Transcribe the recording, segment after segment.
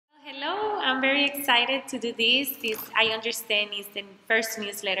I'm very excited to do this. This, I understand, is the first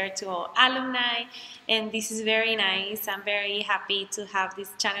newsletter to all alumni, and this is very nice. I'm very happy to have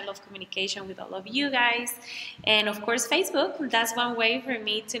this channel of communication with all of you guys. And of course, Facebook, that's one way for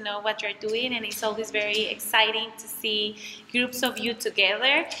me to know what you're doing, and it's always very exciting to see groups of you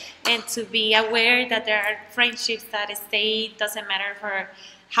together and to be aware that there are friendships that stay, doesn't matter for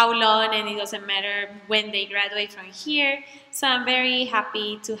how long, and it doesn't matter when they graduate from here. So I'm very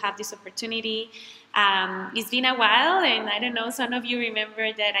happy to have this opportunity. It's been a while, and I don't know, some of you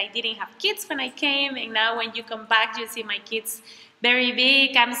remember that I didn't have kids when I came, and now when you come back, you see my kids very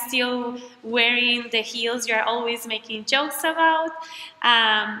big. I'm still wearing the heels you're always making jokes about,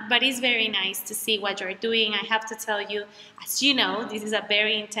 but it's very nice to see what you're doing. I have to tell you, as you know, this is a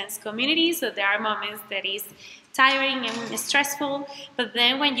very intense community, so there are moments that is tiring and stressful, but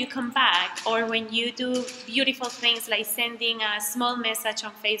then when you come back or when you do beautiful things like sending a small message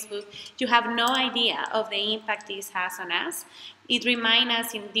on Facebook, you have no idea of the impact this has on us. It reminds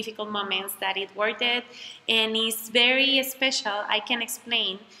us in difficult moments that it worth it, and it's very special. I can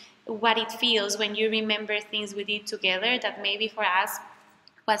explain what it feels when you remember things we did together that maybe for us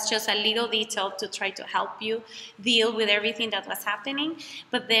was just a little detail to try to help you deal with everything that was happening,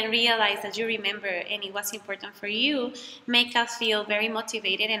 but then realize that you remember and it was important for you, make us feel very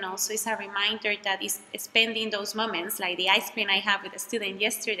motivated, and also it's a reminder that is spending those moments, like the ice cream I had with a student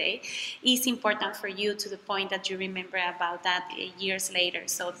yesterday, is important for you to the point that you remember about that years later.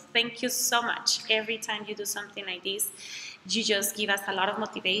 So thank you so much. Every time you do something like this, you just give us a lot of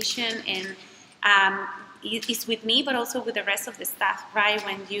motivation, and it's with me, but also with the rest of the staff, right?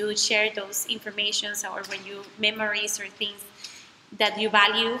 When you share those informations or when you memories or things that you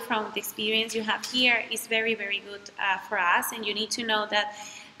value from the experience you have here, is very, very good for us. And you need to know that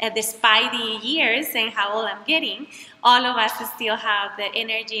despite the years and how old I'm getting, all of us still have the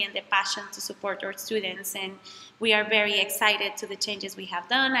energy and the passion to support our students, and we are very excited to the changes we have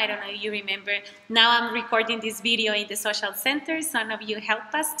done. I don't know if you remember, now I'm recording this video in the social center. Some of you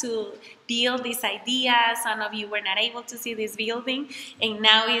helped us to build this idea. Some of you were not able to see this building, and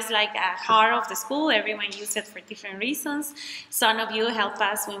now it's like a heart of the school. Everyone uses it for different reasons. Some of you helped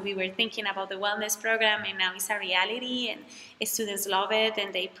us when we were thinking about the wellness program, and now it's a reality, and students love it,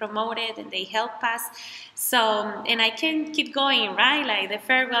 and they promote it, and they help us. So, and I can keep going, right? Like the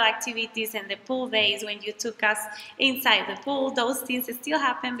farewell activities and the pool days when you took us inside the pool, those things still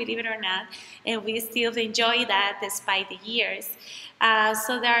happen, believe it or not, and we still enjoy that despite the years.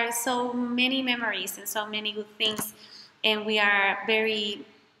 So there are so many memories and so many good things, and we are very,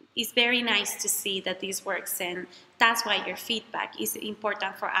 it's very nice to see that this works, and that's why your feedback is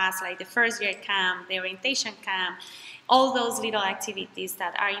important for us, like the first year camp, the orientation camp, all those little activities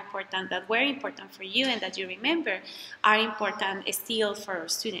that are important, that were important for you and that you remember, are important still for our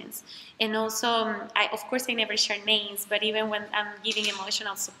students. And also, of course, I never share names, but even when I'm giving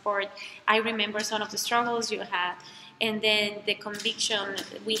emotional support, I remember some of the struggles you had, and then the conviction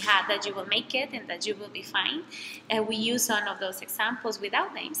we had that you will make it and that you will be fine. And we use some of those examples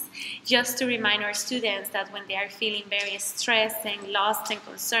without names, just to remind our students that when they are feeling very stressed and lost and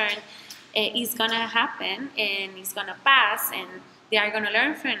concerned, it's gonna happen and it's gonna pass, and they are gonna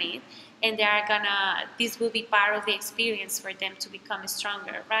learn from it, and they are gonna, this will be part of the experience for them to become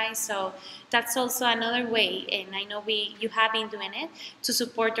stronger, right? So that's also another way, and I know you have been doing it, to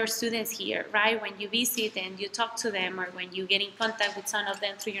support our students here, right? When you visit and you talk to them, or when you get in contact with some of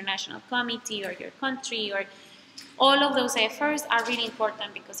them through your national committee or your country, or all of those efforts are really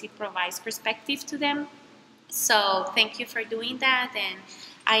important because it provides perspective to them. So thank you for doing that, and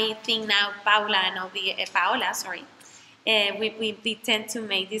I think now we tend to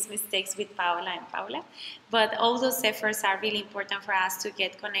make these mistakes with Paola, but all those efforts are really important for us to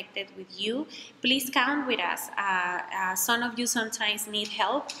get connected with you. Please count with us. Some of you sometimes need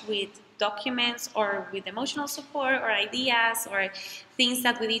help with documents or with emotional support or ideas or things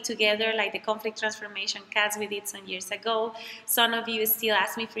that we did together, like the conflict transformation class we did some years ago. Some of you still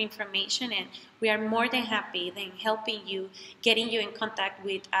ask me for information, and we are more than happy than helping you, getting you in contact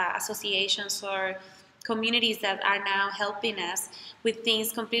with associations or communities that are now helping us with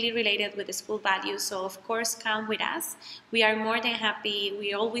things completely related with the school values. So of course, come with us. We are more than happy.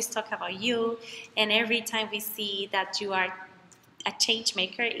 We always talk about you, and every time we see that you are a change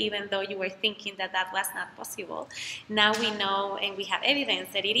maker, even though you were thinking that that was not possible, now we know and we have evidence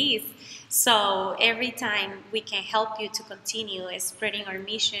that it is. So every time we can help you to continue spreading our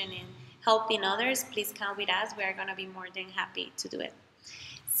mission and helping others, please come with us. We are going to be more than happy to do it.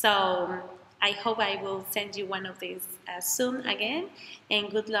 So I hope I will send you one of these soon again,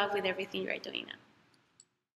 and good luck with everything you are doing now.